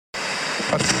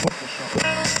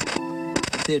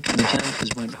The campers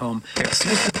went home.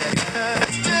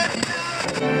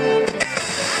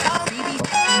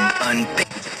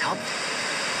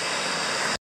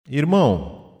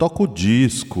 Irmão, toca o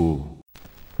disco.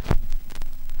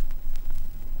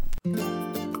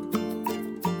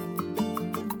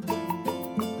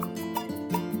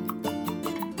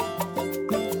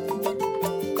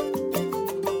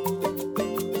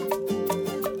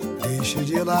 Deixe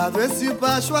de lado esse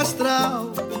baixo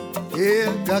astral,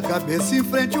 erga a cabeça em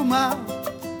frente ao mar.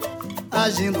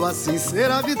 Agindo assim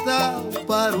será vital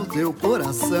para o teu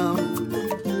coração.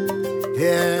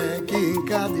 É que em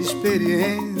cada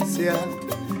experiência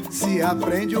se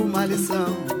aprende uma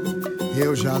lição.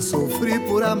 Eu já sofri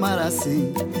por amar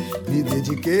assim, me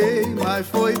dediquei, mas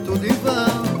foi tudo em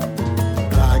vão.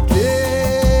 Pra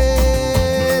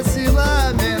que se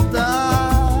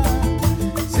lamentar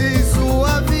se em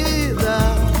sua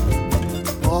vida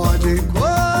pode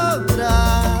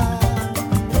encontrar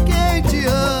quem te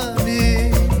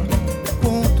ame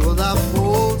com toda a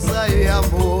força e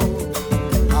amor?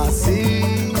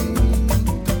 Assim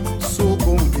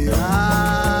sucumbirado,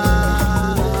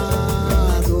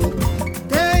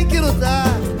 tem que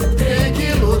lutar,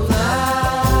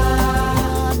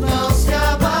 não se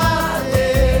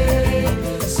abater,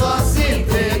 só se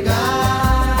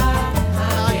entregar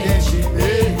a quem te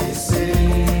merecer.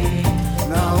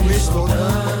 Não estou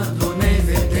dando nem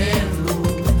vendendo,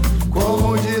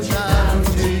 como o ditado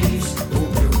diz, o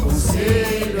meu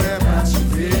conselho é pra te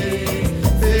ver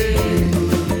feliz.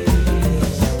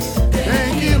 Tem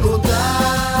que lutar,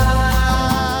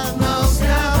 não se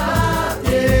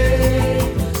abater,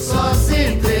 só se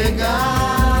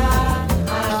entregar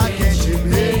a quem te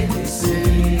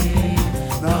merecer.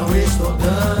 Não estou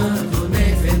dando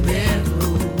nem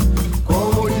vendendo,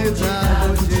 como o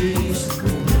ditado diz, o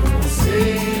meu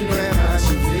conselho é pra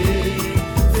te ver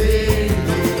feliz.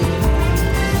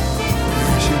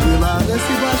 Deixe de lado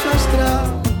esse baixo astral,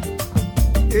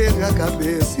 erga a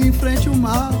cabeça em frente ao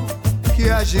mal, que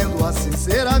agindo assim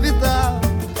será vital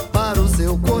para o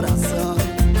seu coração.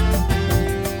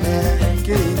 É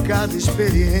que em cada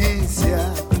experiência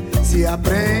se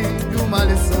aprende uma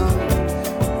lição.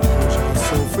 Eu já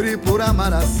sofri por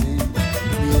amar assim,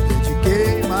 me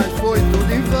dediquei, mas foi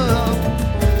tudo em vão.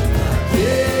 Pra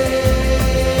que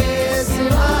se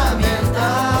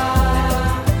lamentar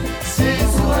se em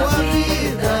sua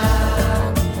vida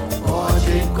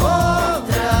pode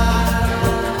encontrar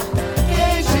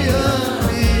quem te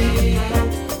ame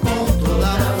com toda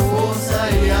a força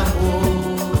e amor?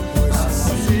 Pois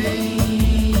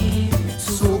assim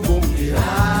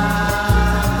sucumbirado.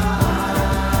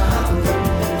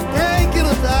 Tem que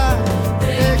lutar,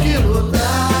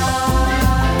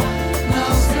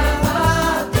 não se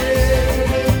abater,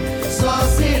 só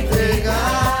se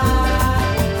entregar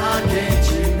a quem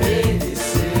te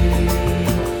merecer.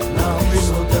 Não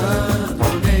estou dando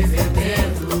nem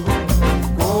vendendo,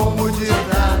 como o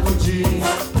ditado diz,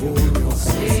 o meu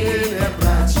conselho é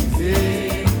pra te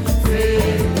ver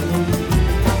feliz.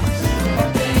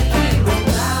 Tem que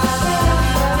lutar,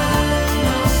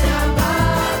 não se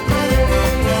abater,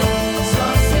 só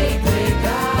se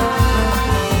entregar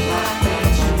a quem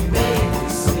te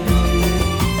merecer.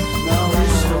 Não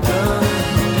estou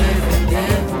dando nem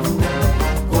vendendo,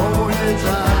 como o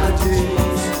ditado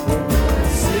diz, o meu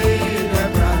conselho é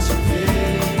pra te ver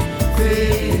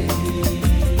feliz.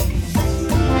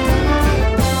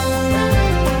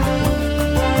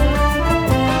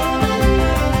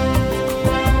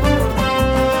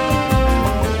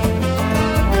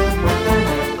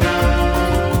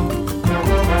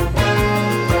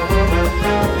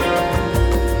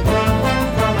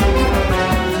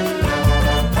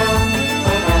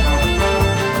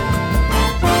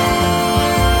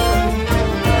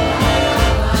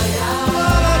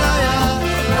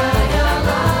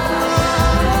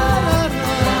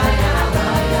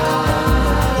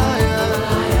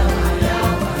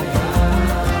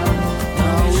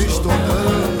 Não estou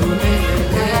dando nem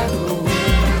vendendo,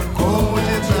 como o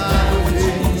ditado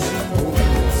diz, o meu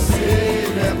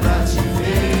conselho é pra te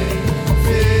ver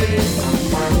feliz. O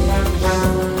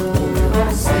meu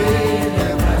conselho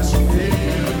é pra te ver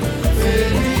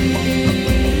feliz.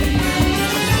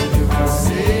 O meu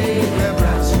conselho é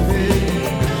pra te ver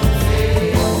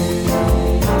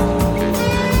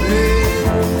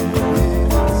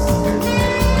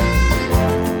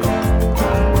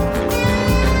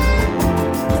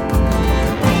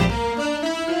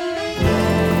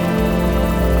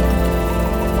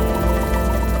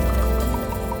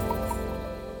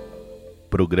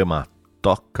Programa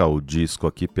Toca o Disco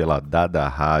aqui pela Dada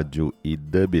Rádio e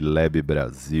Dub Lab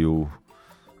Brasil.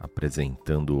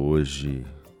 apresentando hoje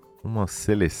uma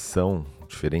seleção,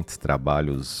 diferentes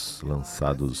trabalhos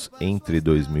lançados entre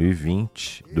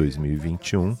 2020 e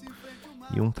 2021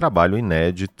 e um trabalho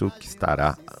inédito que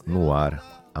estará no ar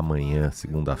amanhã,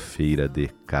 segunda-feira de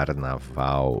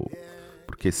Carnaval.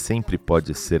 Porque sempre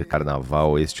pode ser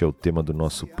Carnaval, este é o tema do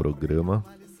nosso programa.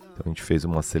 Então a gente fez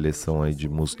uma seleção aí de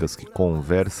músicas que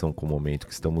conversam com o momento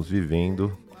que estamos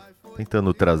vivendo,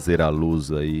 tentando trazer à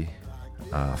luz aí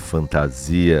a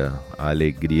fantasia, a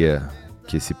alegria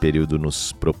que esse período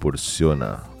nos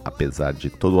proporciona. Apesar de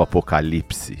todo o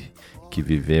apocalipse que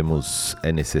vivemos,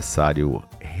 é necessário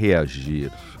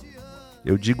reagir.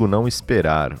 Eu digo não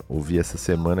esperar. Ouvi essa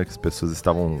semana que as pessoas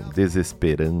estavam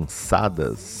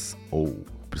desesperançadas ou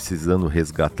precisando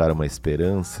resgatar uma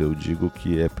esperança. Eu digo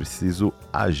que é preciso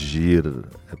agir,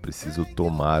 é preciso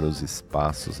tomar os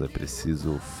espaços, é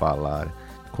preciso falar,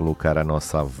 colocar a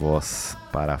nossa voz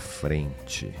para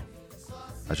frente.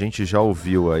 A gente já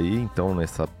ouviu aí, então,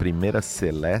 nessa primeira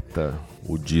seleta,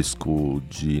 o disco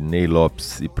de Ney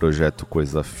Lopes e Projeto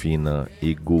Coisa Fina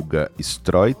e Guga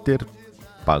Streuter,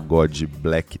 Pagode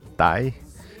Black Tie,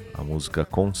 a música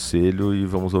Conselho, e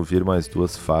vamos ouvir mais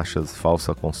duas faixas,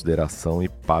 Falsa Consideração e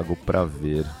Pago Pra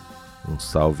Ver. Um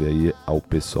salve aí ao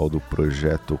pessoal do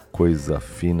Projeto Coisa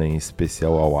Fina, em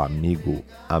especial ao amigo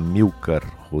Amilcar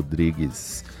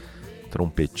Rodrigues,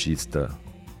 trompetista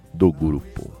do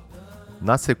grupo.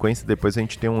 Na sequência, depois a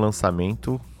gente tem um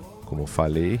lançamento, como eu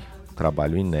falei, um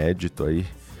trabalho inédito aí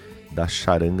da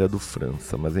Charanga do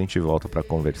França. Mas a gente volta para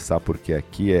conversar porque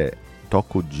aqui é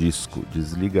Toca o Disco,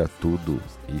 desliga tudo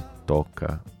e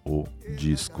toca o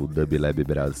disco. Dub Lab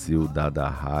Brasil, Dada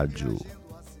Rádio.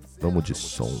 Vamos de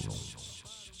som.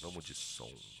 Vamos de som.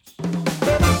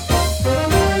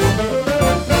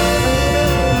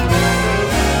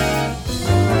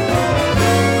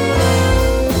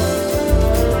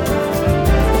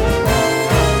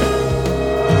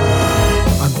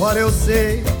 Agora eu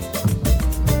sei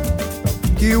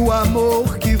que o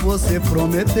amor que você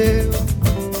prometeu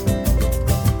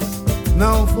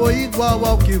não foi igual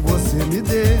ao que você me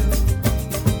deu.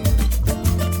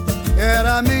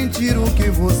 Era mentira o que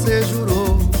você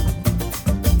jurou,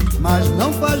 mas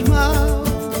não faz mal.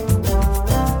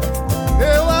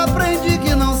 Eu aprendi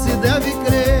que não se deve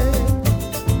crer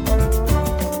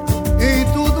em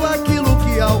tudo aquilo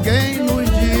que alguém nos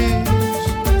diz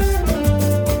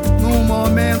num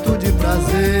momento de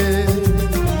prazer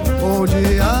ou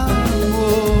de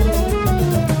amor.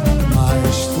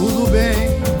 Mas tudo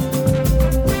bem,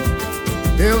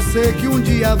 eu sei que um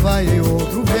dia vai e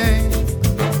outro vem.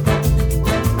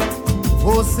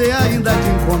 Você ainda há de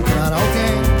encontrar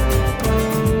alguém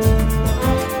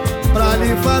pra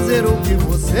lhe fazer o que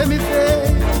você me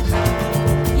fez.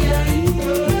 E aí,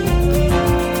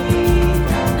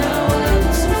 na hora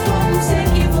do sufoco, sei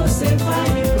que você vai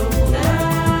me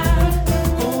procurar,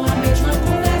 com a mesma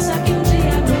conversa que um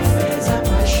dia me fez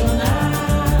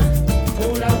apaixonar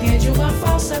por alguém de uma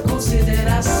falsa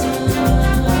consideração.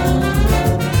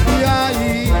 E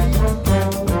aí,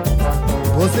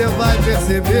 você vai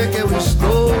perceber que eu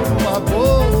estou numa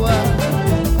boa,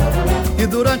 e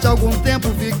durante algum tempo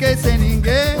fiquei sem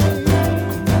ninguém.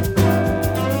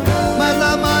 Mas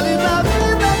a male da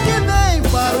vida que vem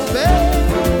para o bem.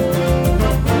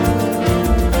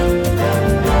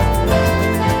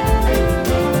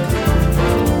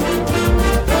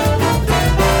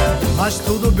 Mas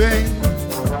tudo bem,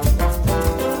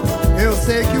 eu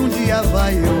sei que um dia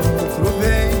vai e outro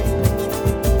vem.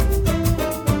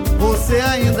 Você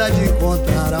ainda há de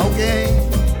encontrar alguém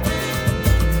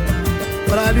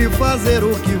pra lhe fazer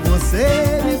o que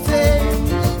você me fez.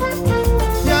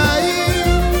 E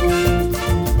aí,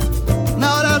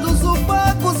 na hora do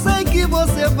sufoco, sei que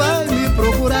você vai me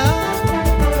procurar,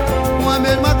 com a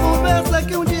mesma conversa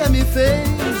que um dia me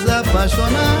fez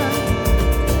apaixonar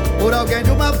por alguém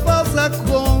de uma falsa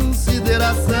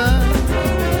consideração.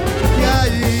 E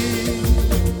aí,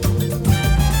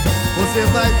 você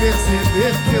vai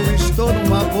perceber que eu estou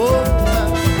numa boa,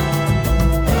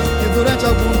 que durante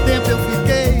algum tempo eu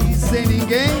fiquei sem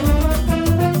ninguém.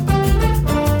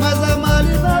 Mas a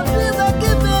male da vida que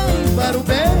vem para o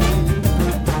bem.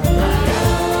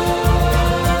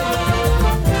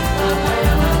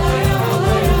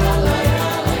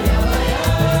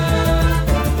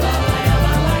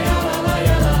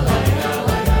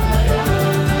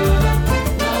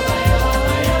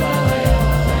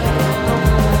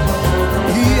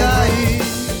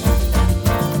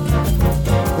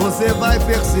 Você vai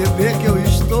perceber que eu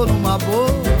estou numa boa,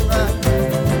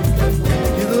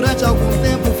 e durante algum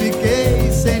tempo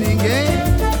fiquei sem ninguém.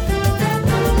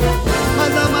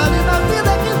 Mas a male da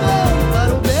vida que vem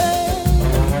para o bem.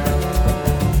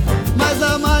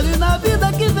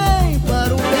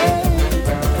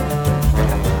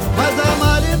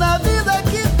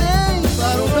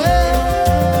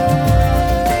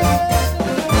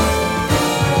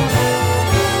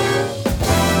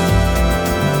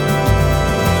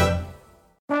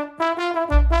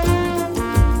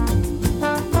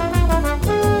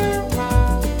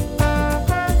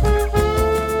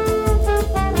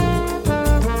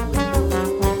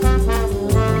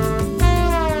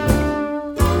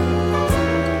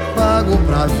 Pago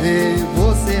pra ver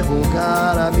você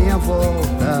rogar a minha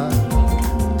volta.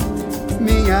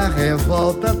 Minha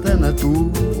revolta tá na tua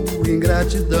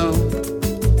ingratidão.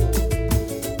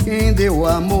 Quem deu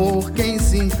amor, quem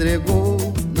se entregou,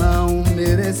 não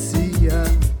merecia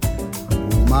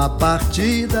uma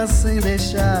partida sem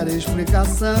deixar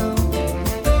explicação.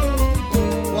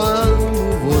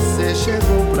 Quando você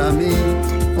chegou pra mim,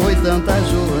 foi tanta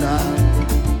jura,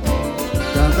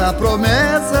 tanta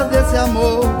promessa desse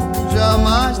amor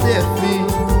jamais ter fim.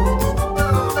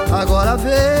 Agora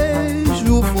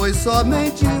vejo, foi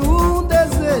somente um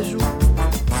desejo,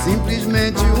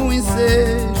 simplesmente um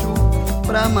ensejo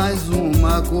pra mais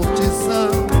uma curtição.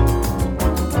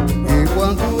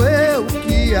 Enquanto eu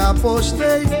que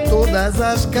apostei todas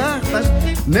as cartas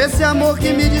nesse amor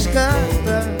que me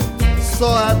descarta,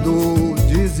 só a dor,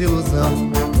 desilusão.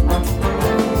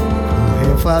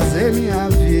 Vou refazer minha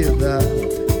vida,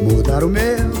 mudar o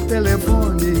meu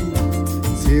telefone,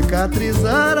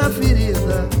 cicatrizar a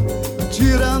ferida,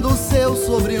 tirando o seu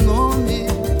sobrenome.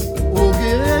 O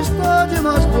que restou de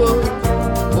nós dois,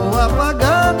 vou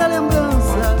apagar da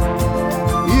lembrança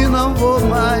e não vou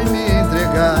mais me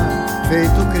entregar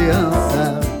feito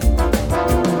criança.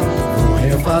 Vou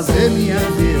refazer minha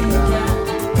vida,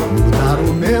 mudar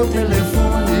o meu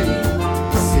telefone,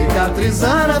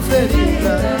 cicatrizar a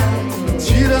ferida,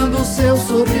 tirando o seu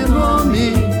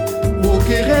sobrenome. O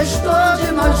que restou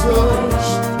de nós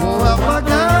dois, vou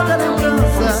apagar da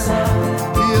lembrança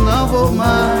e não vou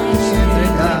mais me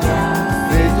entregar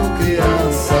feito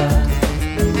criança.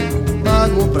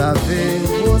 Pago pra ver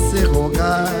você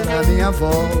rogar a minha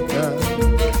volta.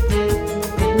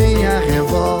 Minha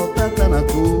revolta tá na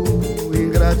tua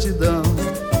ingratidão.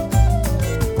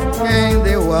 Quem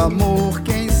deu amor,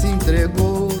 quem se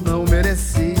entregou, não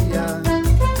merecia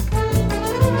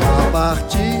a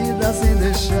partida sem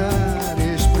deixar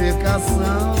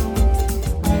explicação.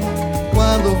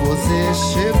 Quando você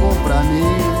chegou pra mim,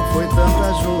 foi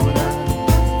tanta jura,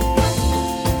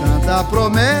 tanta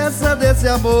promessa desse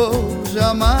amor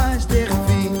jamais ter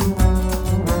fim.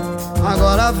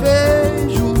 Agora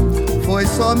vejo, foi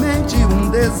somente um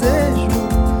desejo,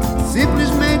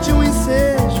 simplesmente um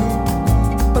ensejo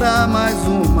pra mais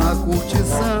uma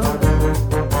curtição.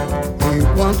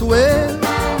 Enquanto eu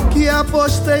que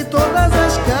apostei todas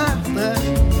as cartas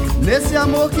nesse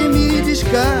amor que me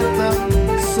descarta,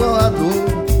 só a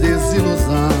dor,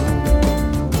 desilusão.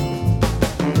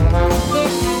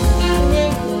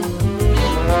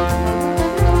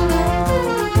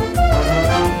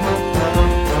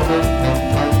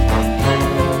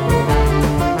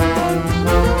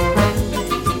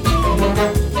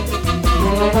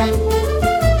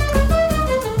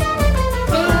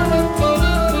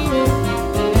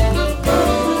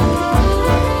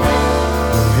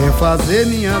 Fazer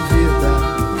minha vida,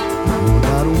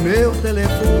 mudar o meu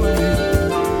telefone,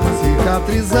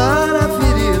 cicatrizar a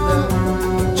ferida,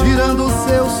 tirando o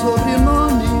seu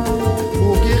sobrenome.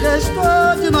 O que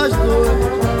restou de nós dois,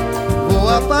 vou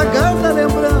apagar da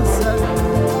lembrança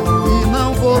e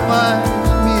não vou mais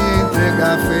me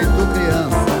entregar feito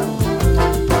criança.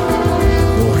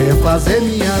 Vou refazer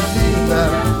minha vida,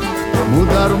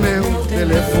 mudar o meu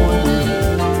telefone,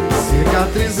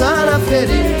 cicatrizar a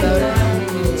ferida,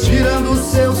 tirando o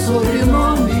seu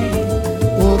sobrenome.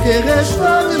 O que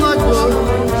restou de nós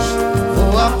dois,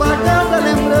 vou apagar da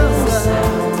lembrança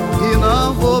e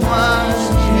não vou mais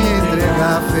me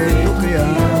entregar feito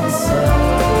criança.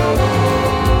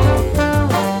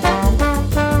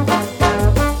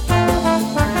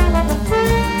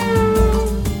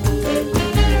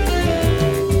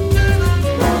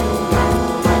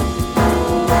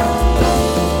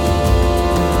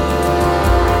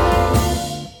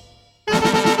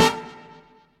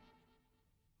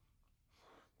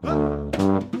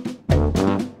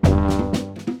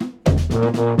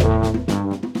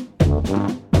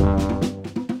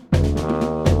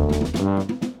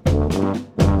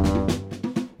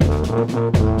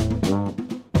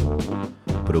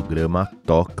 Programa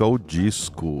Toca o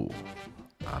Disco,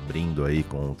 abrindo aí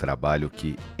com um trabalho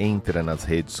que entra nas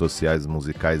redes sociais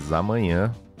musicais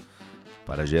amanhã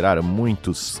para gerar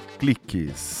muitos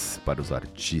cliques para os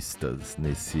artistas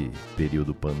nesse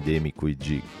período pandêmico e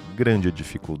de grande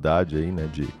dificuldade aí, né,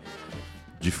 de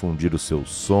difundir o seu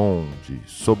som, de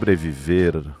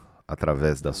sobreviver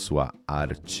através da sua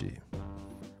arte.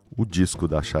 O disco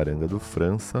da Charanga do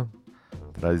França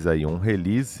traz aí um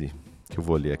release que eu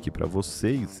vou ler aqui para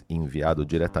vocês, enviado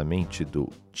diretamente do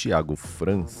Tiago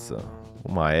França,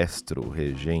 o maestro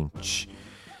regente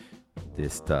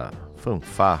desta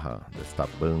fanfarra, desta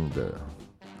banda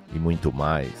e muito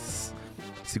mais.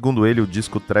 Segundo ele, o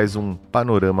disco traz um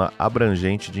panorama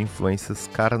abrangente de influências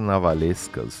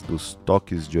carnavalescas, dos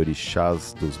toques de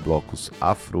orixás dos blocos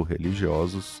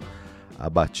afro-religiosos, a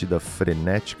batida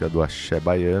frenética do axé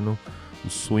baiano, o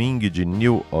swing de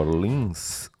New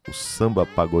Orleans, o samba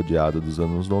pagodeado dos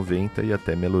anos 90 e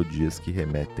até melodias que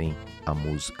remetem à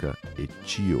música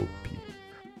etíope.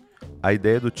 A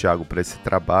ideia do Thiago para esse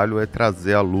trabalho é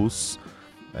trazer à luz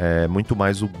muito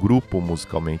mais o grupo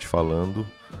musicalmente falando,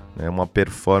 né, uma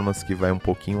performance que vai um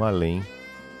pouquinho além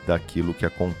daquilo que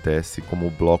acontece como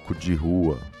bloco de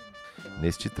rua,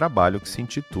 neste trabalho que se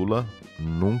intitula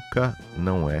Nunca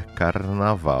Não É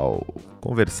Carnaval.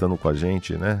 Conversando com a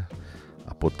gente, né?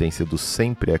 A potência do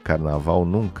Sempre é Carnaval,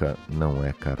 Nunca Não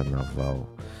É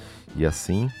Carnaval. E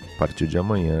assim, a partir de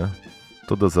amanhã,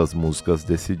 todas as músicas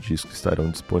desse disco estarão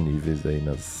disponíveis aí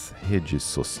nas redes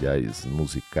sociais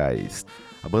musicais.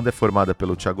 A banda é formada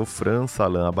pelo Thiago França,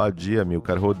 Alain Abadia,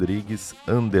 Milcar Rodrigues,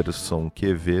 Anderson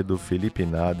Quevedo, Felipe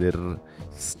Nader,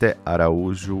 Sté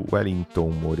Araújo, Wellington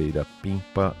Moreira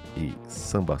Pimpa e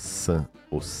Samba Sam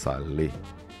Ossalé.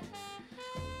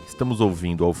 Estamos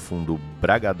ouvindo ao fundo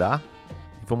Bragadá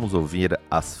e vamos ouvir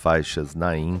as faixas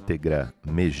na íntegra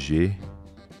Megê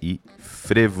e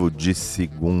Frevo de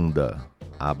Segunda.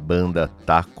 A banda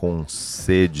tá com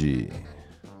sede.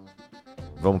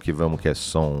 Vamos que é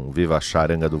som. Viva a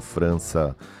charanga do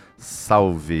França.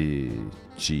 Salve,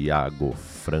 Thiago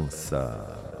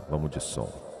França. Vamos de som.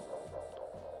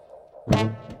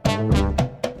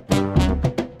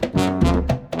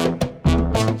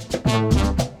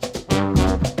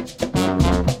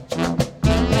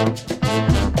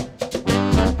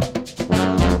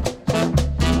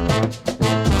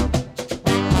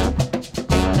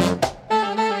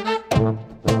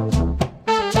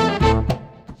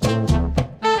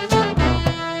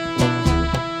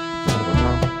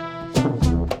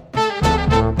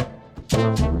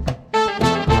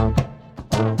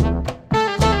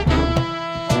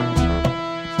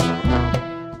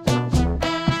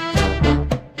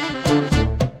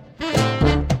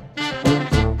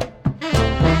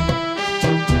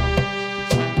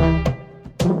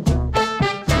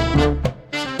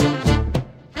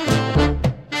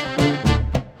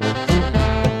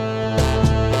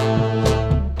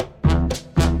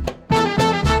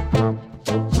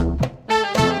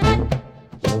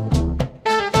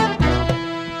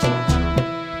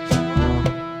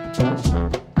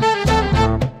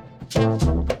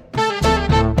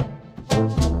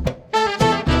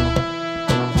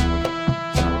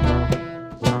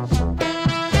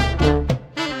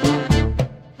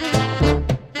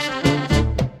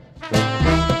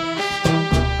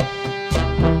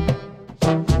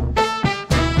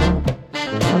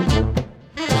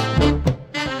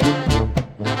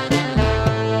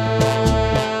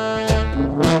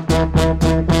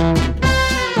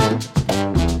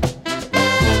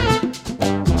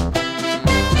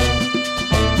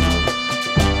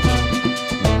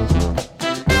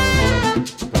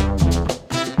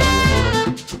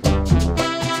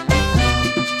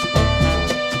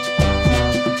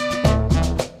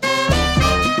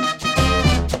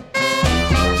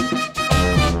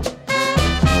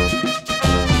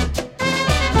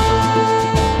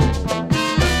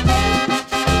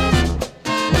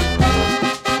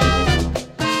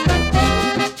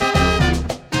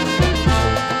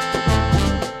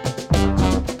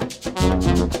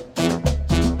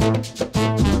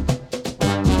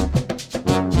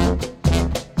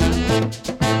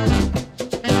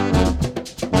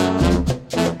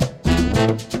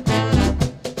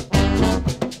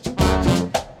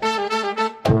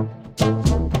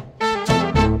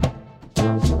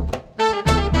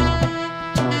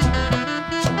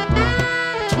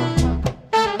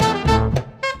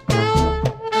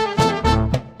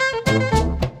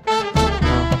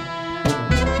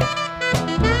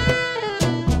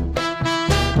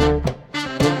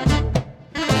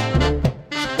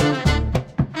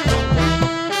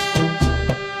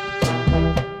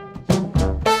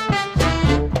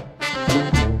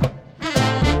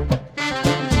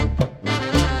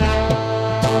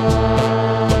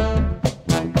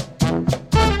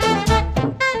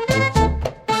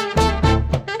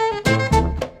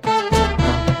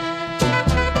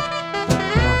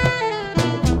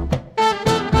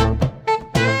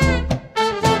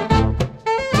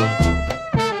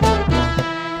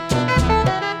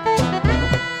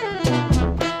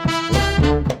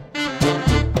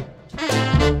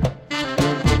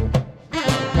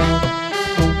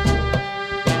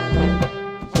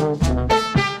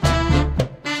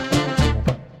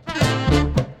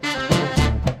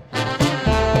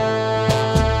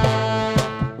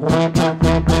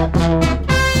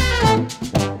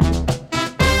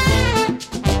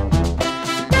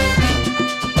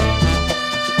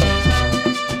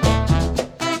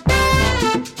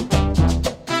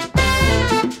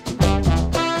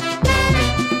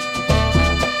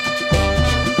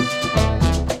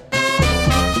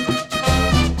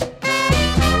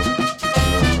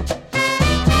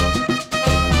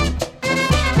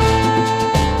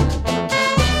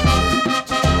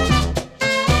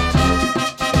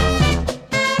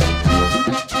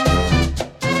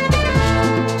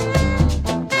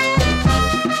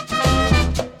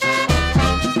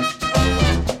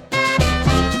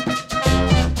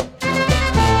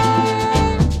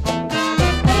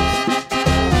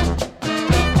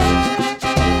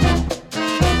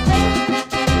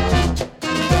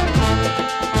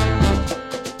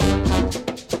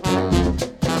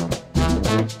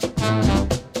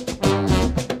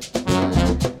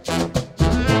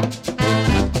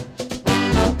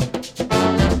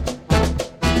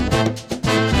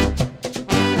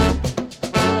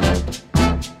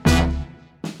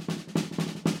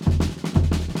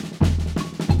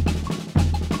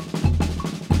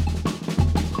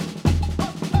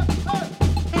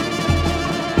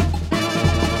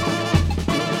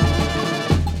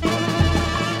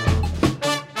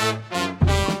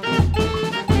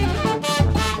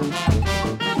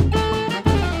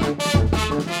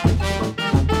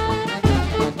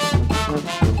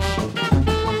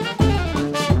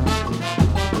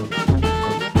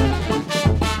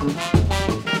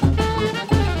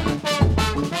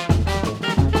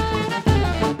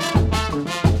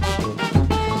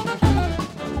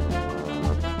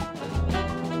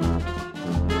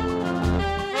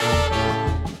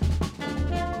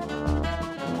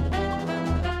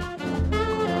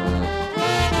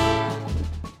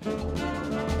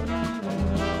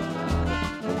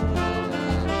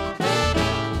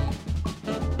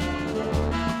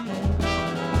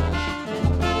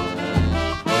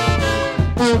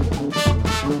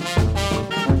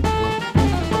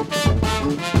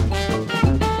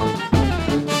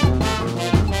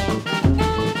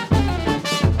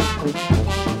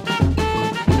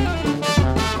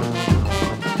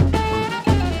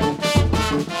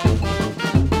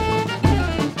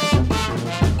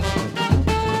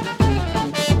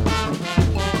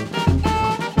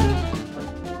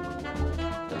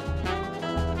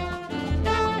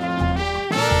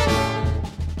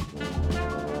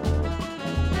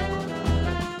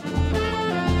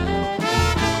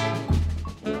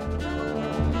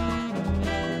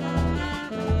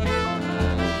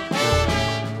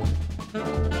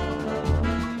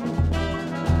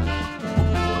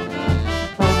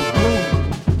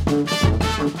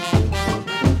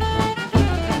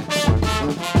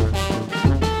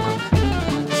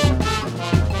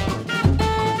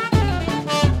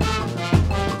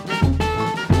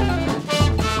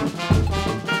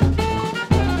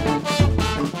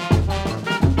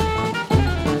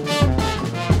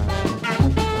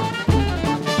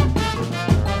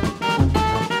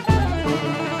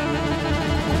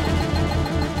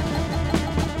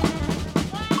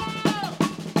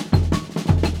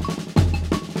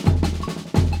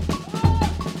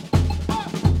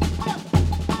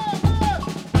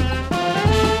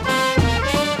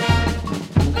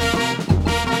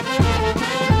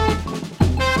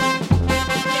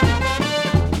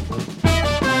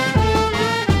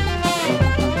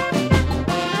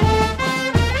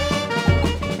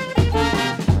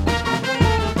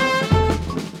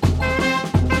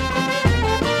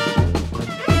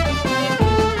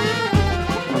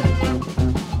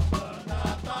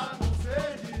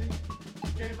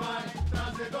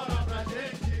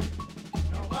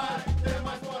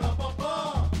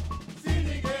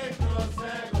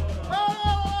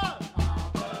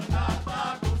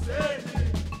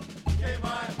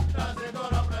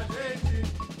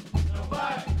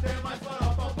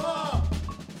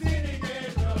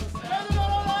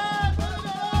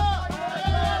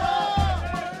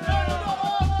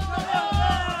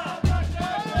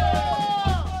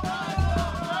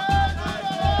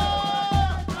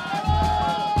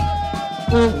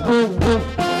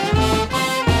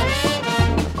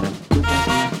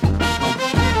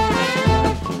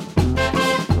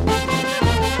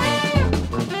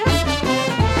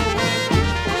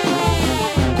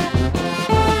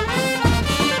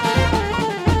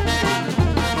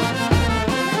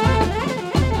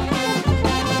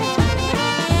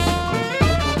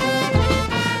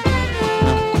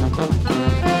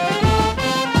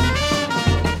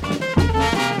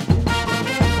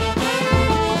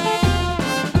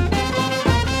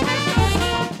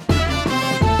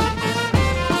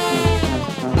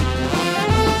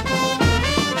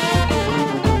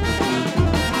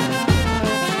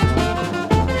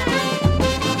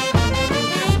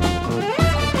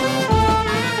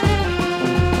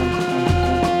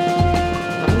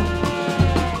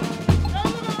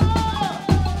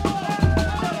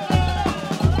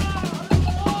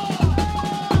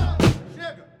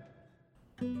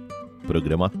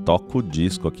 Programa Toca o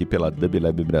Disco aqui pela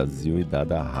Dublab Brasil e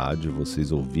Dada Rádio.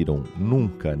 Vocês ouviram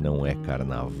Nunca Não É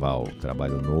Carnaval,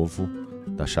 trabalho novo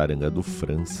da Charanga do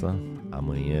França,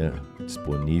 amanhã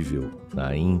disponível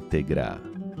na íntegra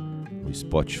no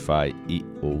Spotify e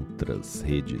outras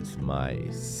redes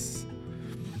mais.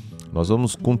 Nós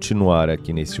vamos continuar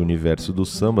aqui nesse universo do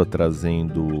samba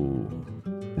trazendo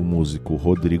o músico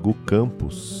Rodrigo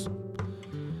Campos,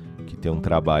 que tem um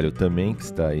trabalho também que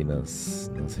está aí nas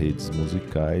redes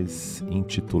musicais,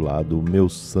 intitulado Meu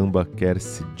Samba Quer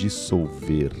Se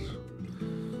Dissolver.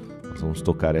 Nós vamos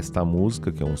tocar esta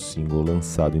música, que é um single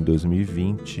lançado em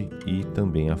 2020, e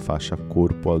também a faixa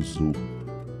Corpo Azul,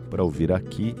 para ouvir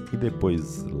aqui e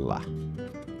depois lá.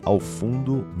 Ao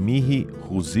fundo, Mihi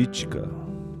Ruzitka,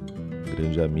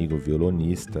 grande amigo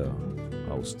violonista,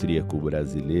 austríaco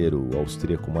brasileiro, o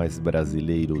austríaco mais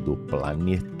brasileiro do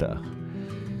planeta.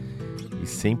 E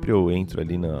sempre eu entro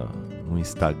ali no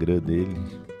Instagram dele,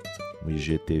 no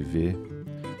IGTV,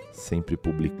 sempre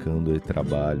publicando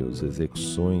trabalhos,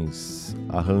 execuções,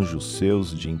 arranjos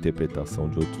seus de interpretação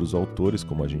de outros autores,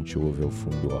 como a gente ouve ao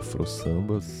fundo Afro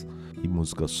Sambas, e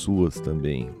músicas suas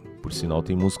também. Por sinal,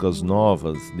 tem músicas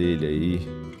novas dele aí,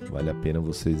 vale a pena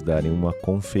vocês darem uma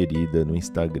conferida no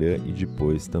Instagram e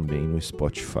depois também no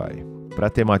Spotify. Para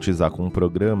tematizar com o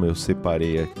programa, eu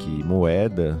separei aqui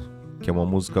Moeda, que é uma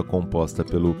música composta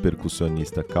pelo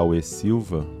percussionista Cauê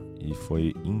Silva e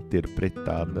foi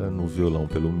interpretada no violão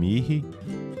pelo Mihi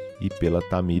e pela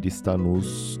Tamir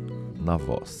Stanus na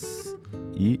voz.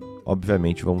 E,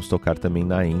 obviamente, vamos tocar também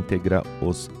na íntegra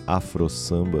os Afro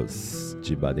Sambas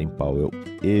de Baden Powell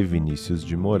e Vinícius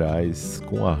de Moraes,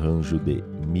 com arranjo de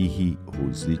Mihi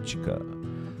Ruzitka.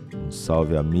 Um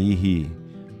salve a Mihi.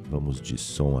 Vamos de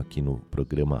som aqui no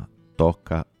programa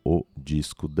Toca o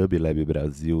Disco, Dublab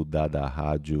Brasil, Dada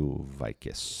Rádio, vai que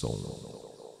é som.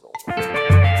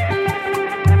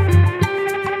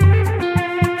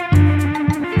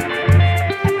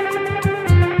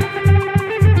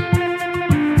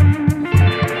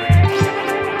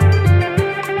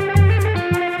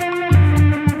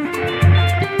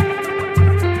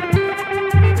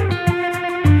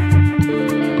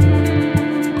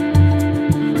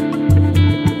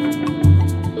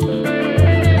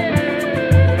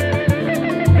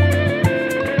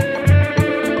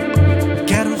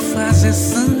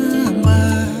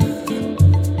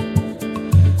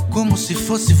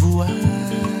 Fosse voar,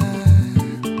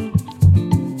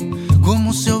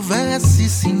 como se houvesse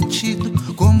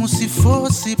sentido, como se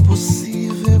fosse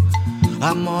possível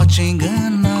a morte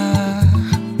enganar.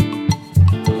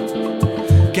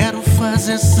 Quero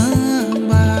fazer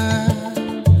samba,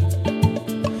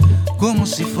 como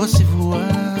se fosse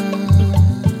voar,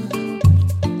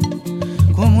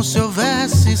 como se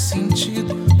houvesse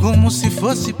sentido, como se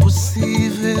fosse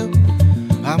possível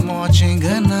a morte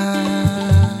enganar.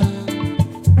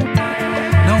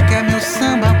 Quer meu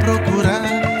samba procurar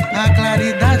a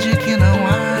claridade que não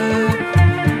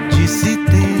há de se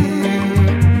ter.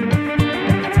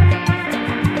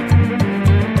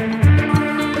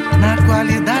 Na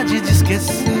qualidade de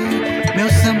esquecer, meu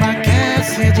samba quer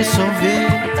se dissolver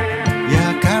e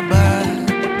acabar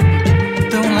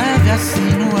tão leve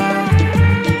assim no ar,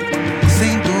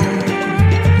 sem dor,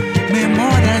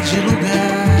 memória de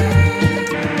lugar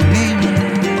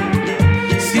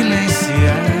nenhum, silêncio.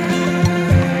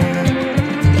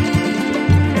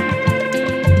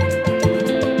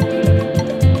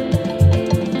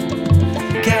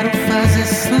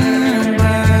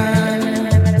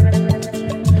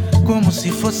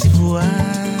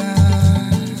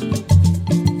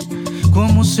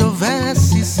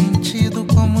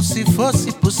 como se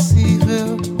fosse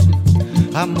possível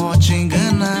a morte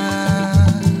enganar.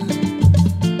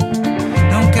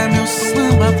 Não quer meu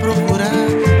samba procurar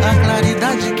a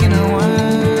claridade que não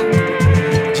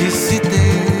há de se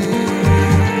ter.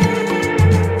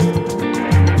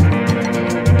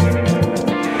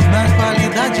 Na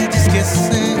qualidade de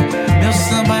esquecer, meu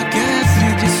samba quer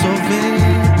se dissolver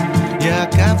e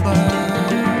acabar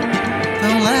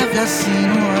tão leve assim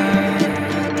no ar,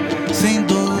 sem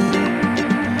dor,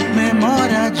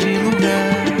 memória de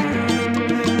lugar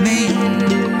nenhum,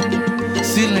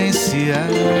 silenciar.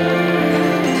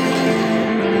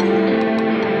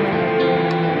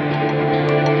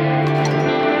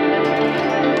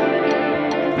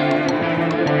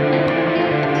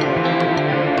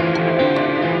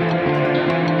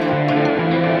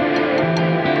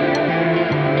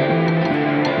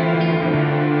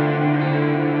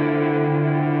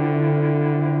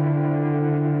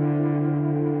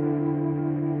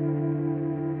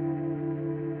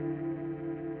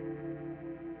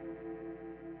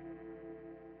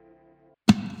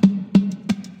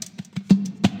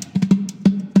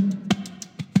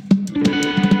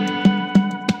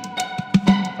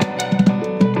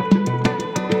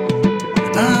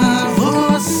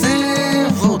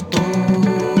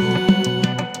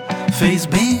 Fez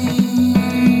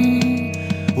bem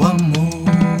o amor,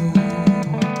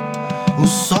 o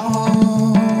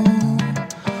sol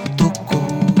tocou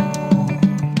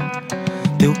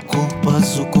teu corpo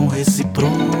azul com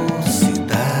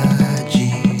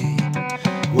reciprocidade.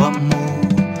 O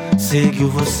amor seguiu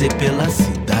você pela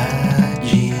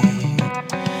cidade,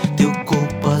 teu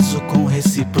corpo azul com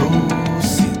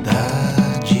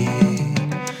reciprocidade.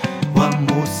 O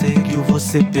amor seguiu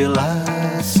você pela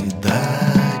cidade.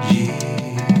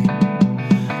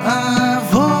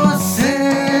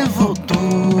 Você voltou,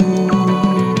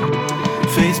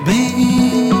 fez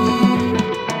bem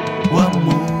o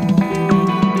amor,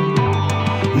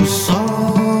 o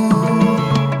sol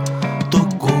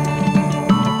tocou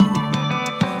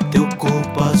teu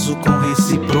corpo azul com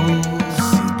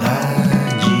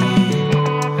reciprocidade.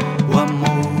 O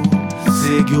amor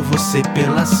seguiu você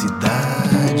pela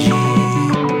cidade,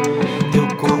 teu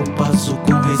corpo azul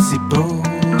com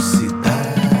reciprocidade.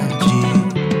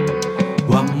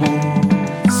 O amor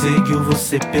seguiu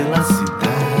você pela cidade.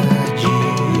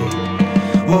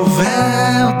 O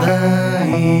véu da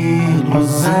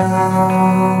ilusão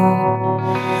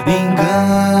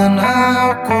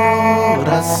engana o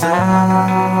coração.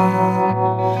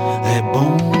 É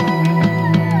bom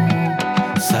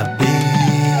saber,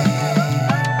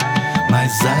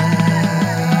 mas há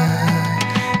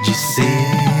de ser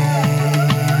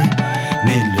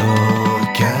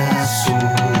melhor que a solidão.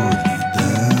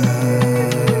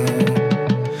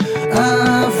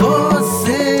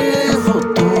 Você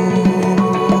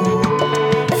voltou,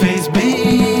 fez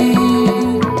bem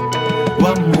o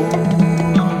amor,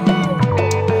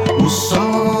 o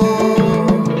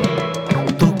sol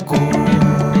tocou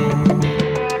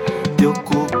teu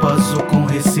corpo azul com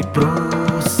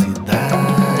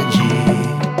reciprocidade.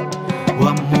 O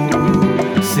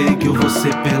amor seguiu você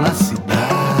pela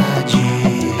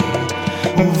cidade.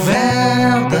 O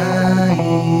véu da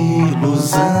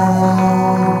ilusão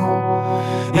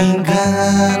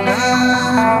engana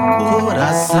o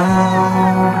coração.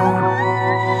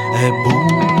 É bom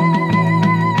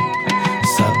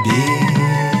saber,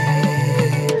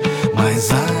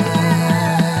 mas há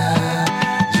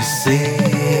de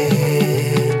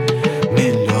ser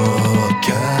melhor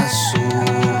que a solidão.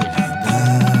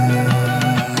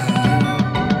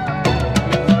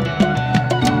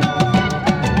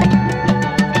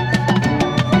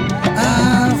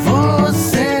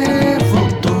 Você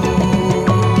voltou,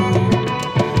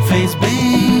 fez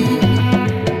bem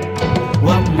o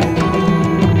amor,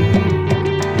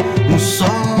 o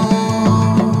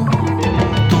sol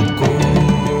tocou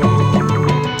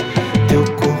teu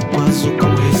corpo azul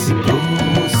com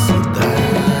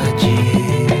reciprocidade.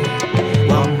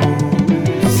 O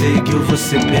amor seguiu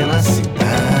você pela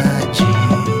cidade,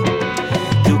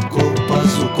 teu corpo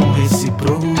azul com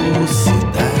reciprocidade.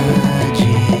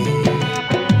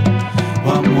 O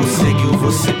amor seguiu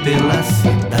você pela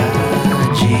cidade.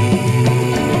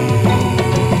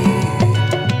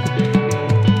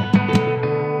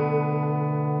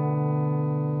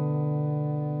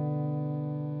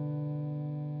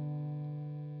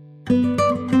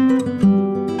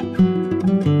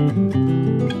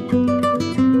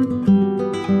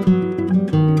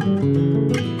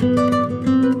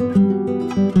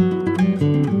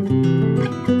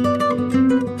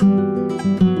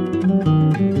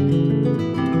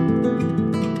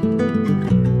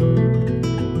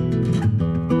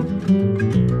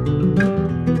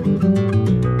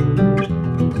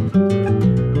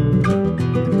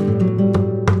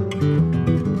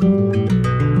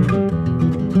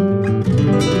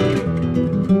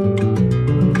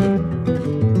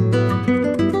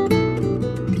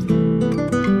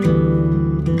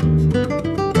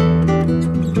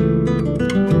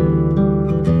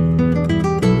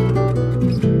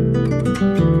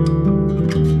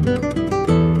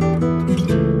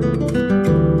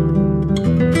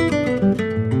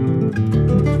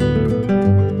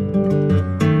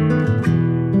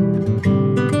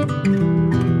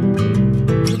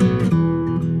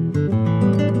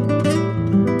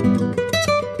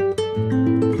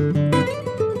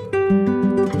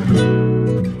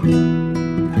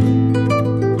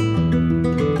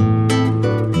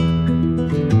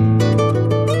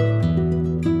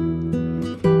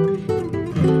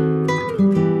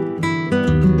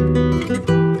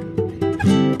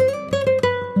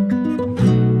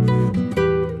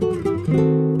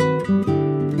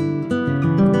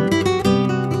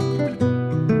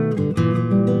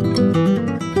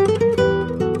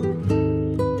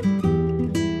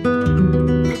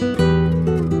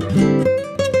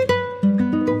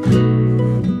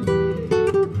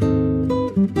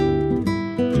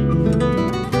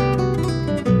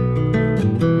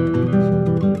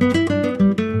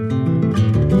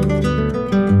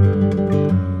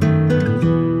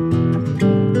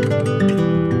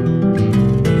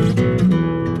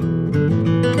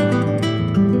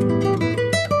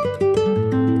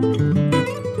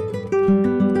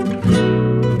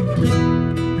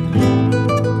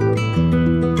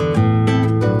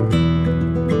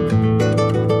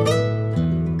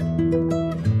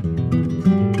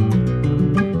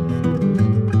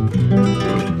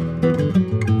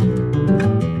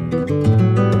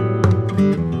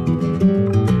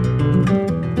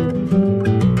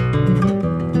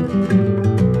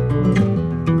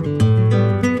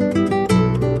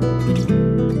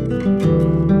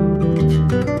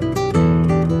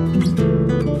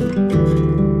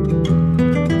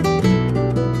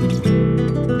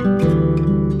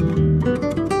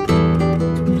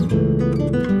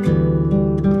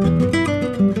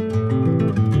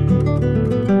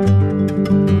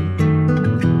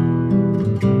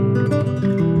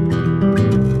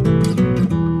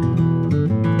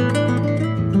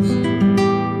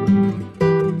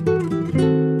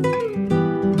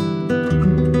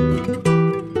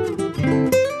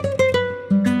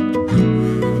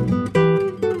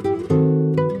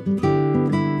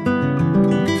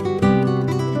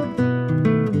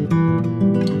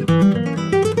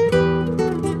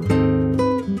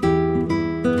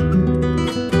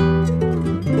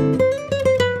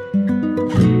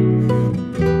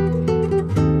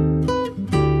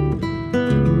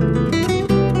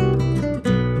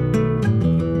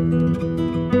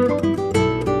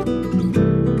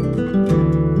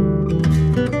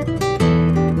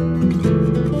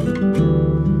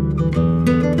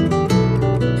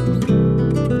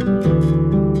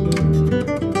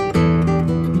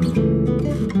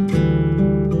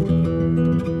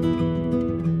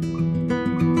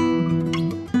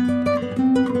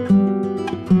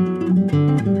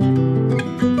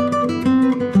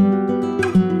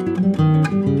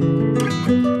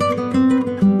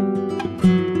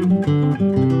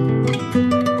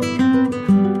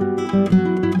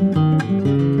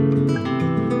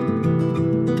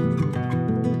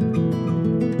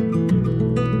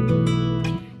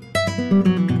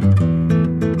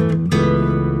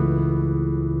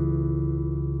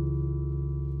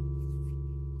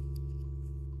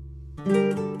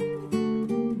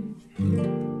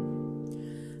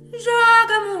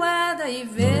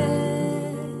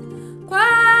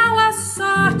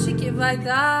 vai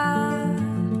dar?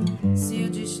 Se o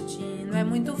destino é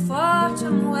muito forte,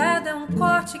 a moeda é um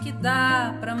corte que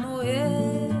dá pra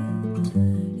morrer.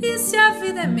 E se a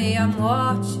vida é meia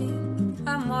morte,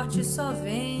 a morte só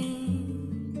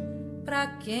vem pra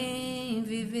quem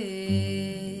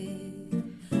viver.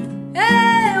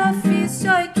 É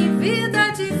ofício, oi, que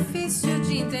vida difícil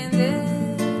de entender.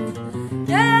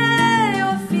 É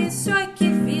ofício, oi, que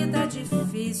vida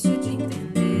difícil de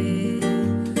entender.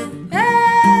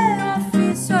 É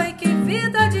ofício, oi, que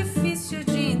vida difícil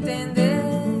de entender.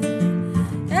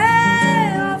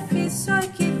 É ofício, oi,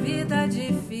 que vida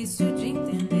difícil de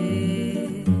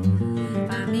entender.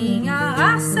 A minha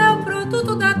raça é o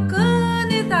produto da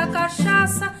cana e da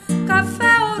cachaça,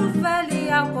 café, ouro velho e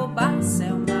alcobaça.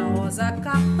 É uma rosa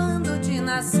acabando de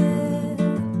nascer.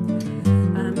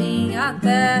 A minha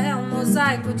terra é um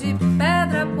mosaico de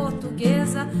pedra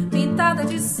portuguesa, pintada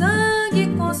de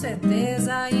sangue com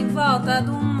certeza, em volta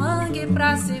do mangue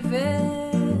pra se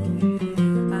ver.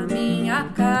 A minha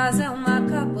casa é uma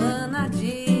cabana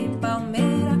de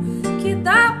palmeira que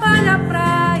dá palha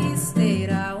pra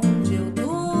esteira, onde eu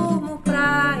durmo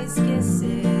pra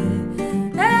esquecer.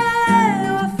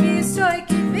 É ofício, oi,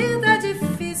 que vida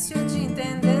difícil de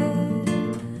entender.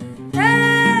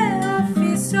 É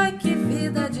ofício, oi, que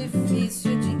vida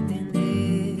difícil de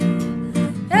entender.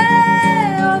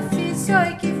 É ofício,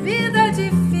 oi, que vida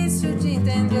difícil de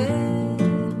entender.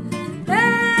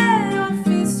 É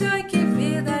ofício, oi, que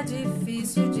vida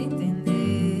difícil de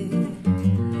entender.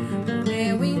 O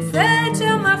meu enfeite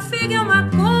é uma figa, é uma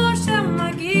concha, é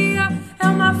uma guia, é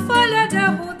uma folha de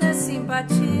arruda, é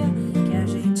simpatia que a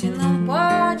gente não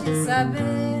pode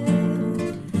saber.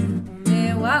 O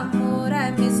meu amor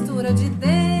é mistura de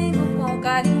dengo com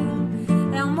carinho,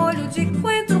 é um molho de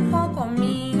coentro com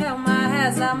cominho, é uma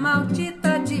reza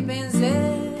maldita de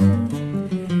benzer.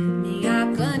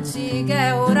 Minha cantiga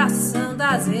é oração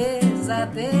das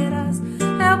rezadeiras,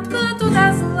 é o canto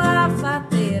das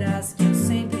lavadeiras que eu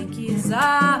sempre quis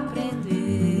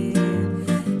aprender.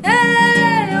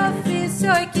 É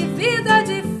ofício, oi, que vida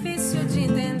difícil de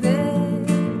entender.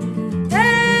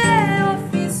 É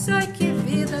ofício, oi, que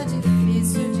vida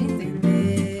difícil de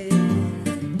entender.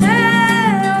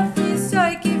 É ofício,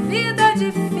 oi, que vida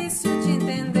difícil de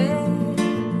entender.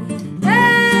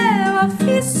 É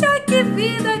ofício, oi, que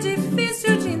vida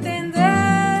difícil de entender.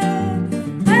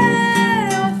 É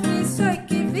ofício, oi,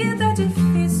 que vida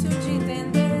difícil de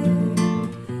entender.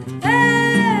 É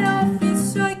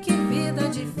ofício, oi, que vida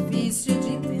difícil de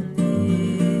entender.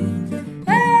 É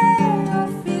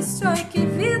ofício, oi, que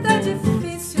vida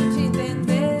difícil de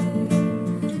entender.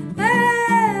 É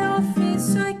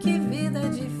ofício, oi, que vida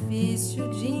difícil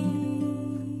de entender.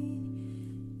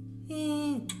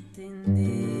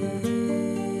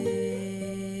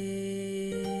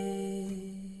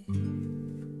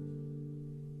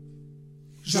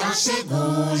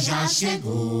 Já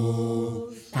chegou,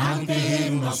 tá no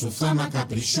terreiro, nosso fama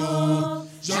caprichou.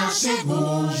 Já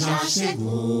chegou,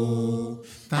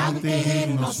 tá no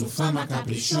terreiro, nosso fama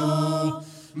caprichou.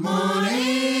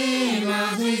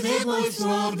 Morena, vem ver boi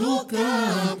flor do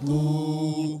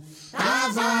campo,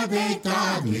 tava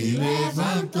deitado e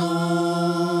levantou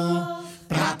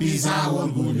pra pisar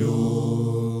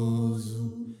orgulhoso.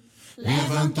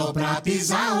 Levantou pra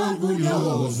pisar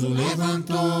orgulhoso,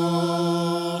 levantou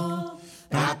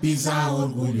pra pisar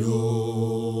orgulhoso.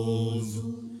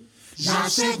 Já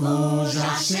chegou,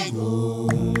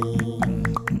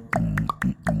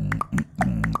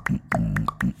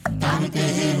 tá no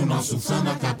terreiro, nosso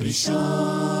fama caprichou.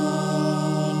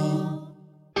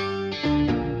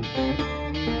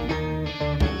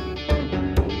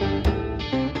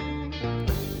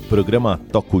 O programa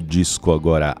Toca o Disco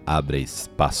agora abre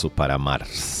espaço para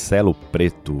Marcelo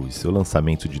Preto e seu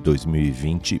lançamento de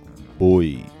 2020,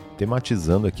 Boi.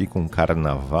 Tematizando aqui com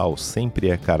carnaval, sempre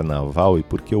é carnaval, e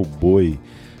porque o boi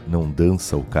não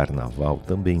dança o carnaval,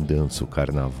 também dança o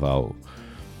carnaval.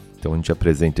 Então a gente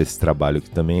apresenta esse trabalho que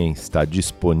também está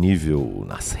disponível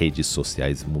nas redes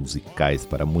sociais musicais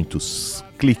para muitos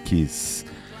cliques.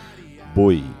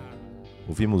 Boi.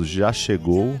 Ouvimos Já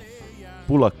Chegou,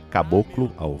 Pula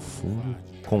Caboclo ao fundo,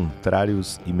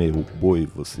 Contrários e Meu Boi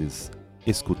vocês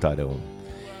escutarão.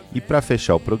 E para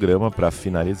fechar o programa, para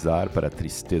finalizar, para a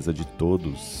tristeza de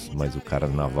todos, mas o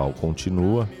carnaval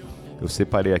continua, eu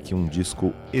separei aqui um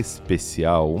disco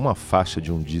especial, uma faixa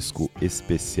de um disco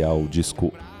especial, o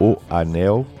disco O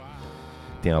Anel.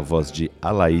 Tem a voz de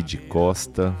Alaide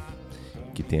Costa,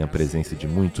 que tem a presença de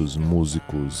muitos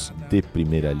músicos de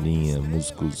primeira linha,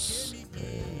 músicos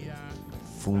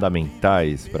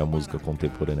fundamentais para a música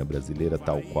contemporânea brasileira,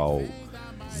 tal qual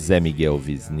Zé Miguel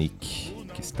Wisnik,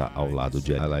 que está ao lado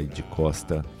de Alaide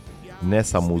Costa.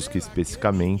 Nessa música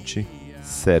especificamente,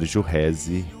 Sérgio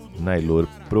Rezi, Nailor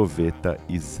Proveta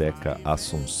e Zeca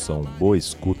Assunção. Boa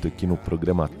escuta aqui no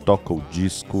programa Toca o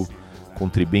Disco.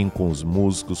 Contribuem com os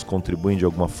músicos, contribuem de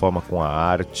alguma forma com a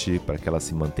arte para que ela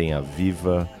se mantenha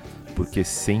viva, porque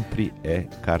sempre é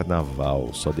carnaval,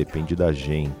 só depende da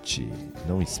gente.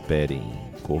 Não esperem,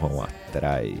 corram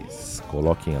atrás,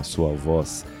 coloquem a sua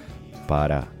voz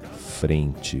para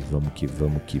frente. Vamos que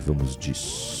vamos de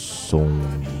som.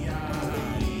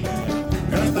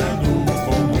 Cantando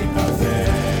com muita fé.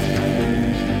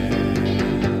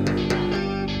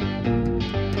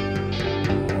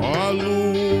 Ó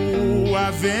lua,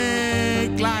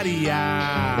 vem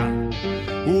clarear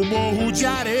o morro de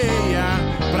areia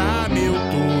pra meu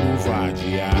touro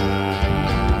vadiar.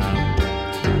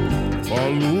 Ó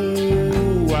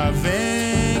lua,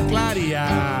 vem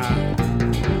clarear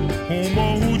um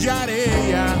morro de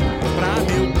areia pra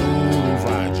meu touro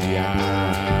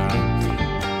vadiar.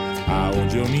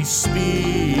 Aonde eu me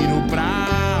inspiro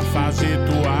pra fazer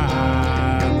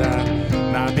toada,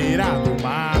 na beira do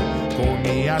mar com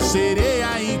minha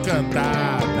sereia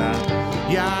encantada.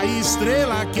 E a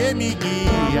estrela que me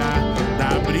guia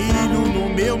dá brilho no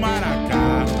meu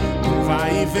maracá. Tu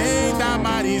vai e vem da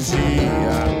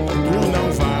maresia, tu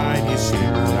não vai me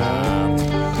segurar.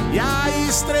 E a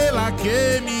estrela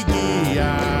que me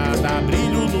guia dá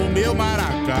brilho no meu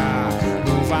maracá.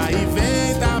 Tu vai e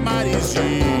vem da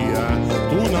maresia,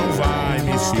 tu não vai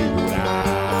me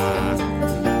segurar.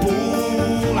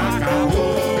 Pula,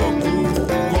 caboclo,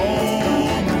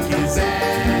 como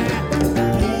quiser.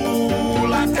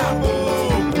 Pula,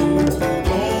 caboclo,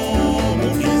 como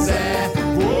quiser.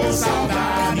 Vou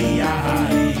saudar minha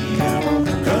rainha,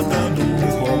 cantando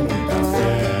com muita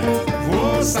fé.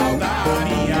 Vou saudar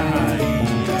minha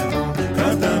rainha,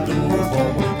 cantando com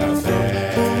muita fé.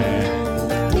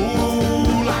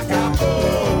 Pula,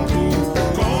 caboclo,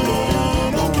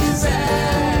 como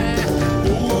quiser.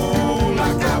 Pula,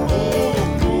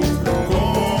 caboclo,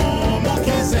 como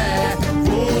quiser.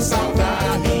 Vou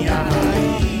saudar minha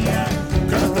rainha,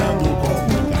 cantando com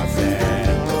muita fé.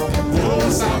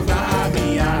 Vou saudar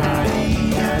minha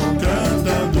rainha,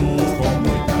 cantando com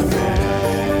muita fé.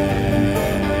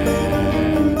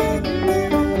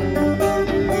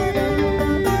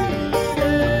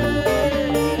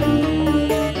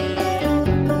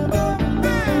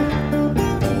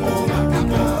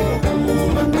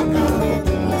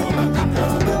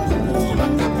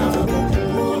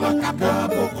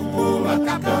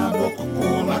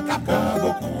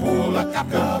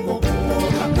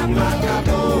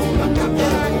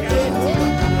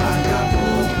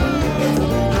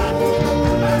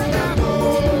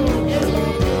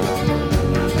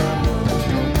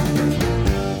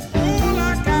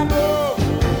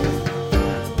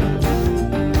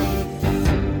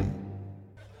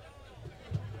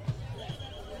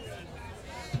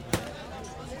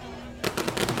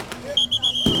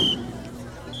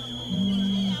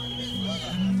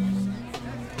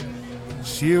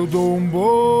 Se eu dou um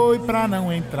boi pra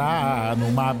não entrar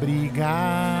numa briga,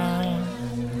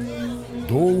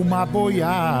 dou uma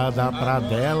boiada pra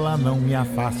dela não me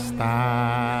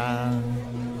afastar.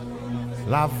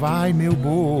 Lá vai meu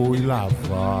boi, lá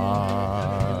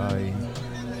vai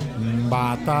um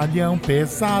batalhão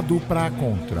pesado pra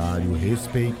contrário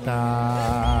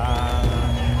respeitar.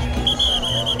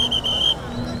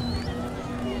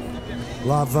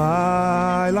 Lá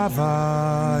vai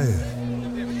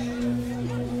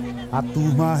a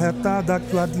turma retada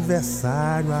que o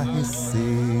adversário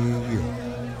arreceia.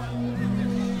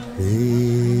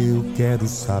 Eu quero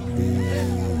saber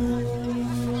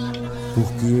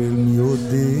porque ele me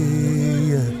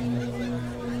odeia.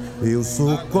 Eu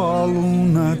sou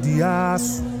coluna de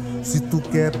aço, se tu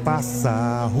quer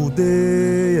passar,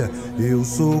 rodeia. Eu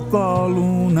sou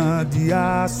coluna de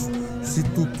aço, se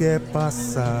tu quer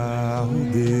passar,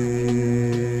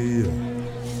 rodeia.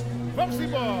 Vamos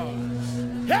embora!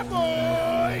 É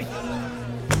boi!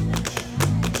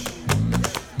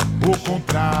 O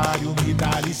contrário me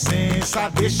dá licença,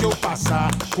 deixa eu passar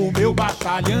com meu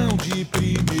batalhão de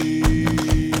primeira.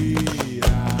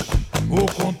 O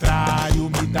contrário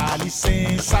me dá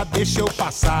licença, deixa eu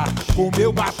passar com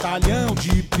meu batalhão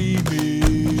de primeira.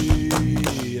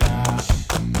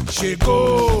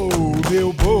 Chegou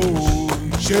meu boi,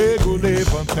 chego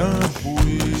levantando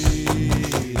poeira.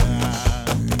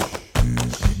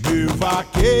 Meu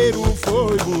vaqueiro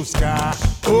foi buscar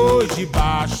oi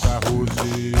debaixo da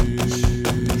roseira.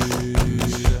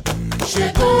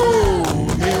 Chegou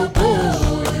meu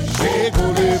boi,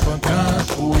 chegou levantando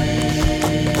poeira.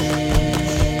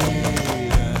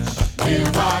 Meu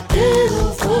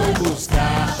vaqueiro foi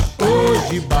buscar oi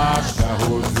debaixo da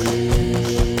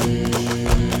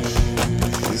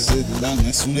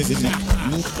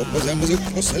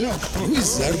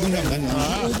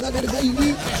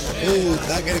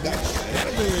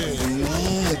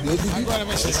Agora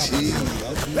vai chegar.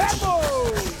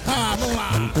 Vamos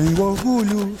lá. Não tenho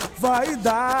orgulho,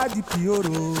 vaidade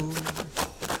piorou.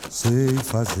 Sei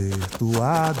fazer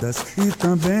toadas e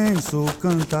também sou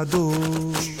cantador.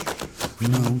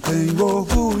 Não tenho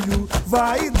orgulho,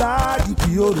 vaidade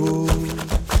piorou.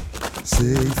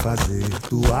 Sei fazer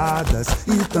toadas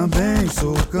e também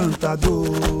sou cantador.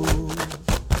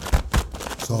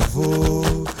 Só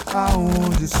vou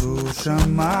aonde sou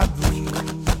chamado.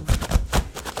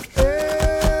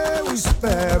 Eu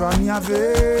espero a minha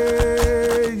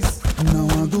vez. Não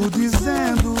ando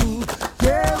dizendo que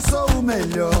eu sou o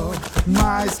melhor,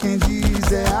 mas quem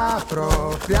diz é a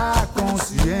própria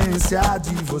consciência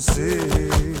de vocês.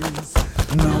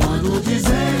 Não ando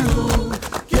dizendo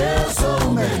que eu sou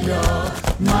o melhor,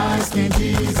 mas quem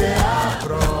diz é a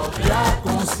própria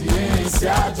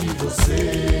consciência de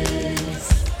vocês.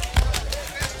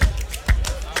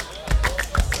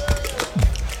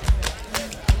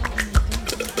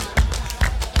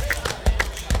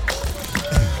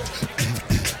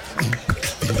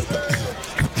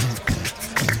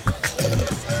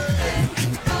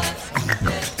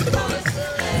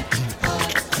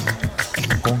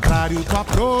 Tua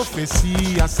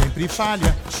profecia sempre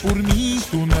falha. Por mim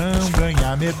tu não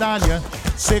ganha medalha.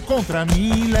 Ser contra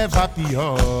mim leva a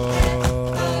pior.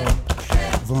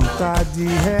 Vontade e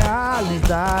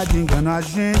realidade enganam a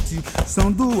gente.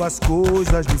 São duas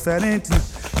coisas diferentes.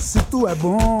 Se tu é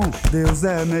bom, Deus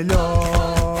é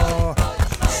melhor.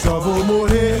 Só vou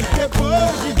morrer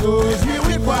depois de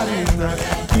 2040,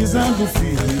 pisando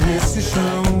firme nesse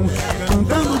chão,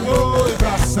 cantando boi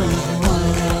pra São João.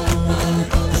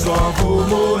 Só vou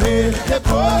morrer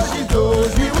depois de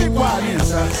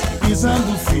 2040,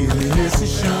 pisando firme nesse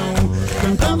chão,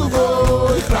 cantando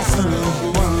boi pra São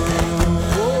João.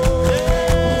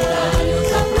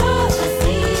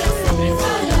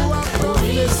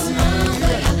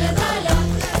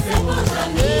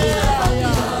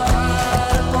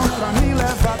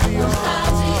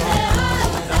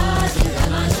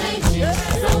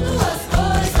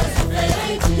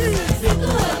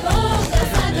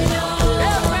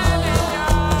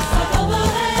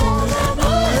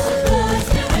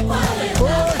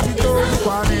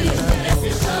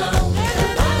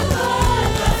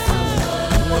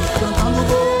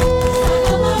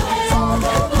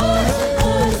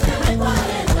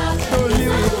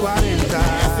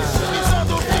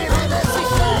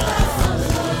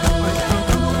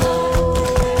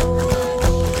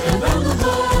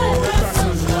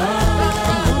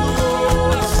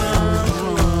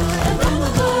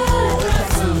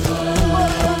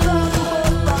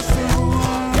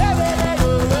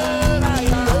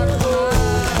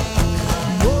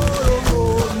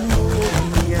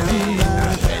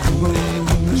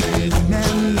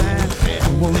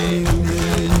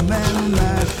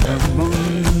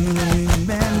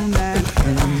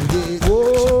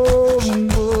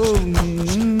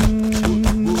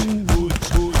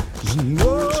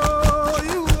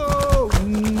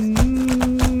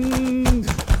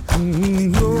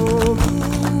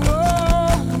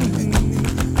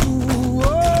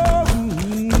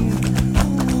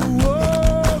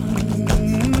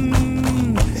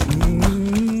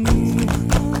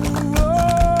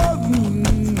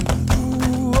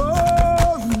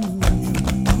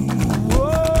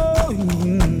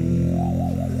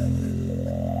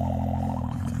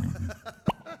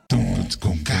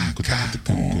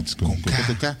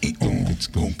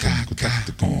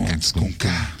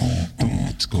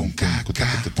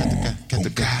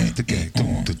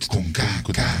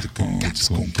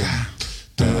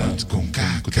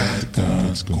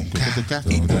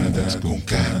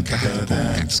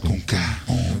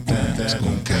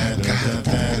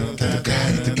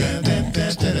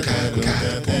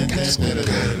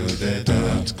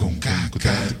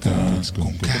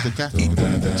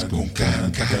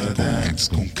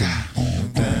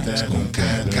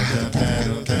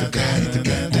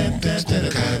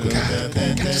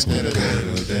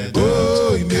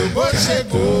 Oi, meu boi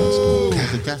chegou.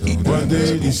 Quando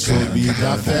ele soube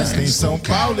da festa em São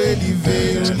Paulo, ele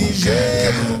veio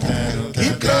ligeiro e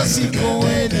trouxe com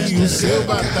ele o seu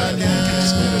batalhão.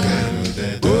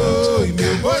 Oi,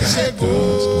 meu boi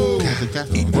chegou.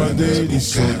 Quando ele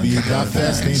soube da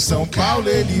festa em São Paulo,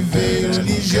 ele veio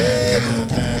ligeiro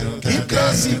e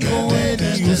trouxe com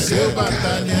ele o seu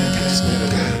batalhão.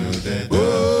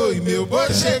 Oi, meu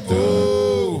boi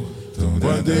chegou.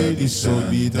 Quando ele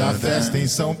soube da festa em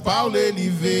São Paulo, ele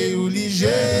veio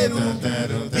ligeiro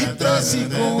e trouxe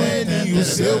com ele o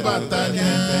seu batalhão.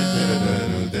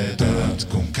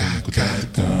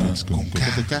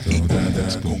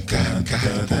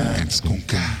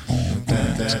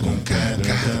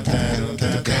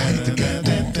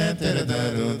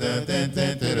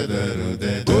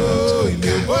 Oi,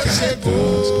 meu boi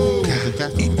chegou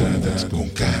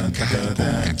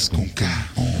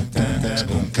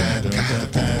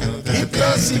e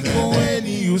trouxe com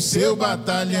ele o seu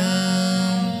batalhão.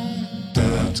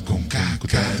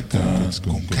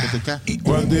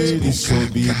 Quando ele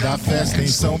soube da festa em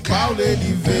São Paulo,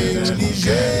 ele veio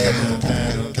ligeiro.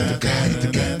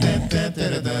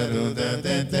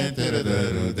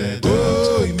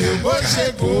 Oi, meu boi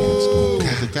chegou.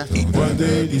 Quando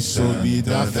ele soube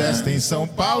da festa em São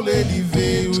Paulo, ele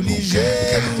veio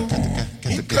ligeiro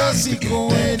e trouxe com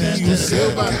ele o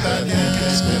seu batalhão.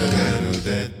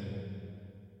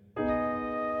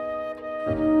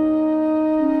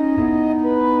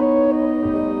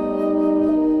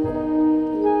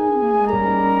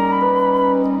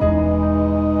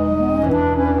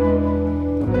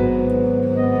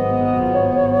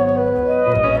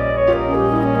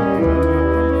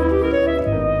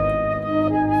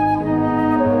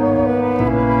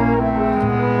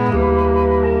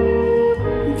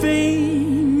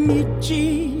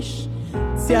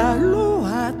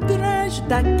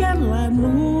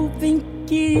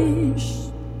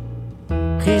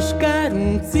 Riscar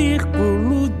um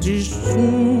círculo de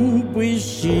chumbo e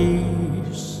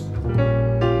giz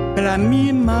pra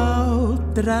me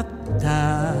maltratar.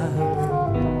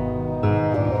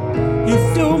 E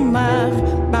seu mar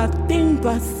batendo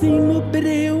assim no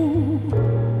breu,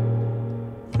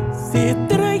 se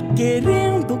trai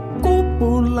querendo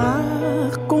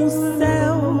copular com o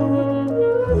céu,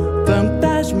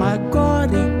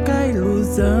 fantasmagórica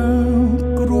ilusão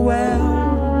cruel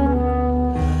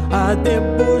a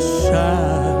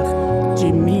debochar de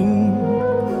mim.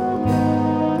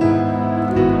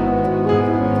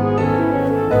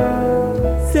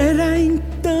 Será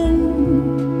então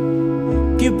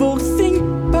que vou sem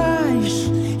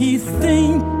paz e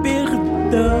sem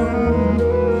perdão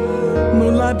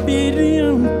no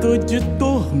labirinto de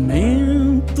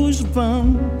tormentos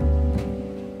vão,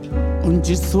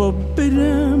 onde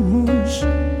sobramos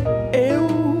eu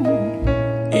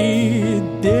e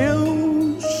Deus?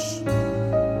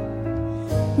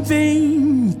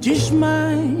 Vem, diz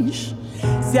mais,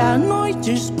 se a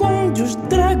noite esconde os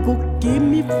tragos que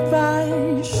me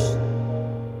faz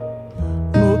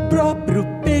no próprio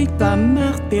peito a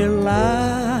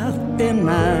martelar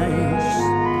tenaz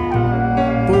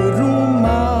por um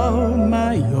mal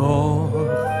maior.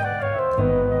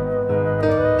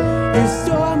 E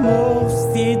seu amor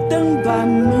se dando a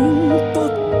mim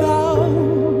total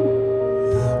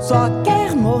só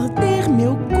quer morder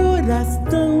meu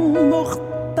coração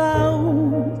mortal.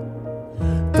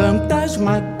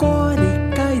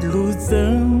 Fantasmagórica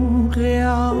ilusão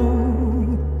real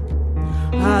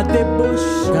a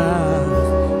debochar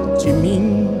de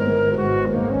mim.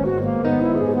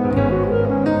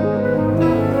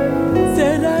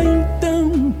 Será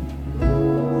então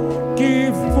que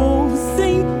vou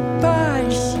sem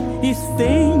paz e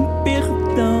sem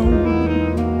perdão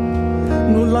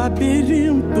no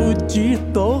labirinto de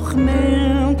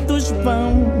tormentos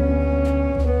vão,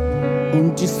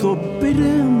 onde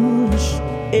sobramos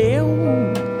eu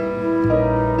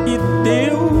e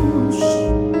Deus?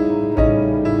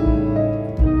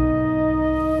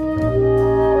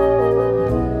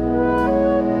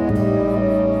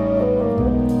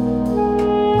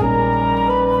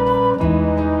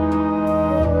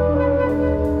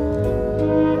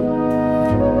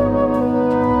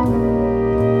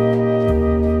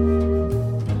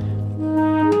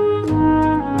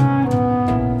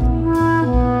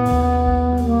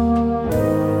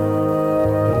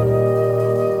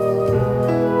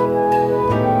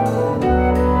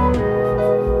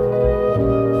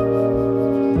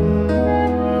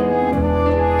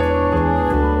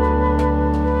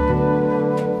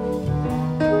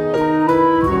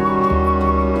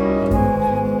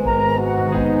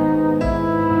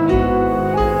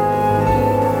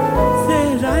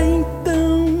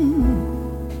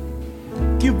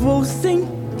 Vou sem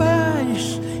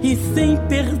paz e sem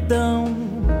perdão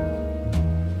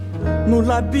no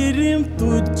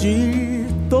labirinto de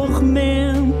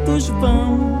tormentos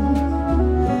vão,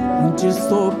 onde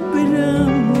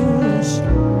sobramos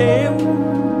eu